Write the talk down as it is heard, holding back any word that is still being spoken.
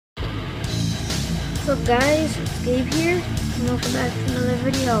What's up guys, it's Gabe here, and welcome back to another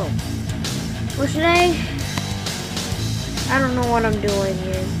video. Well today, I don't know what I'm doing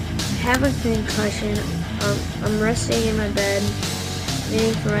here. I have a concussion, I'm resting in my bed,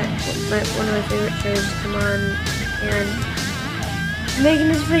 waiting for one of my favorite shows to come on, and I'm making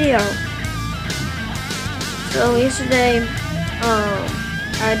this video. So yesterday,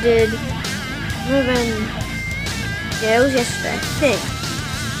 I did, it was yesterday, I think.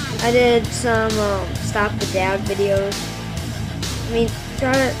 I did some Stop the Dad videos. I mean,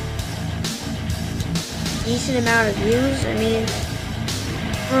 got a decent amount of views. I mean,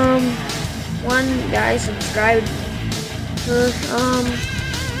 one guy subscribed to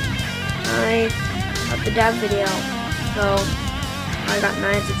my Stop the Dad video, so I got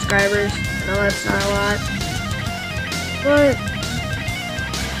 9 subscribers. I know that's not a lot, but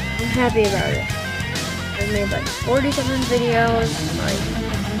I'm happy about it. I've made like 47 videos, like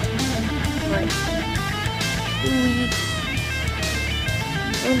 2 weeks,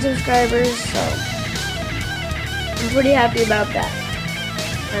 and subscribers, so I'm pretty happy about that.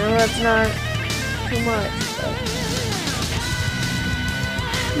 I know that's not too much, but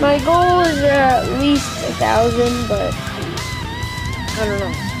my goal is at least 1,000, but I don't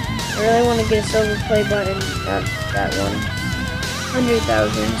know. I really want to get a silver play button, not that one. 100,000,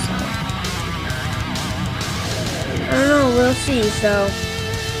 so I don't know, we'll see. So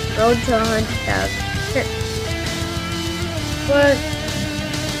road to 100,000. But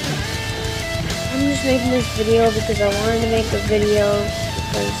I'm just making this video because I wanted to make a video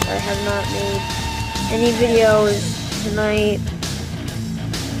because I have not made any videos tonight.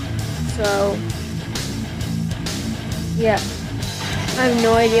 So yeah, I have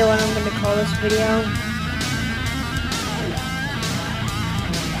no idea what I'm going to call this video.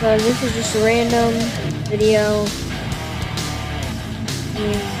 So this is just a random video.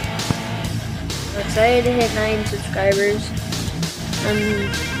 I'm excited to hit 9 subscribers. I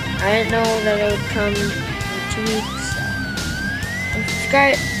didn't know that it would come in 2 weeks.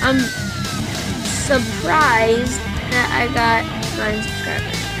 I'm surprised that I got 9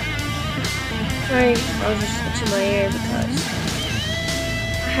 subscribers. Sorry, I was just touching my ear because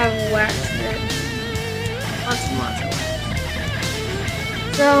I have wax in it. Lots and lots of wax.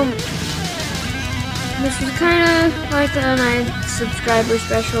 So this was kind of like a 9 subscriber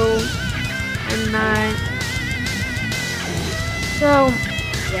special, and so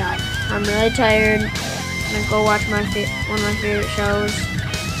yeah, I'm really tired. I'm gonna go watch one of my favorite shows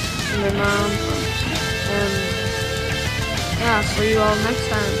with my mom, and yeah, I'll see you all next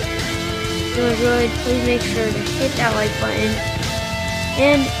time. If you enjoyed, please make sure to hit that like button,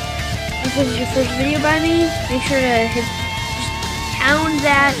 and if this is your first video by me, make sure to pound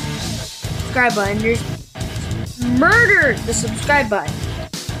that subscribe button. Just murder the subscribe button,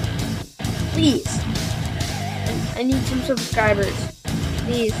 please. I need some subscribers,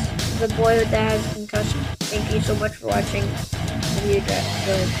 please. The boy that has concussion. Thank you so much for watching.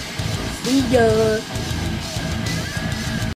 See ya.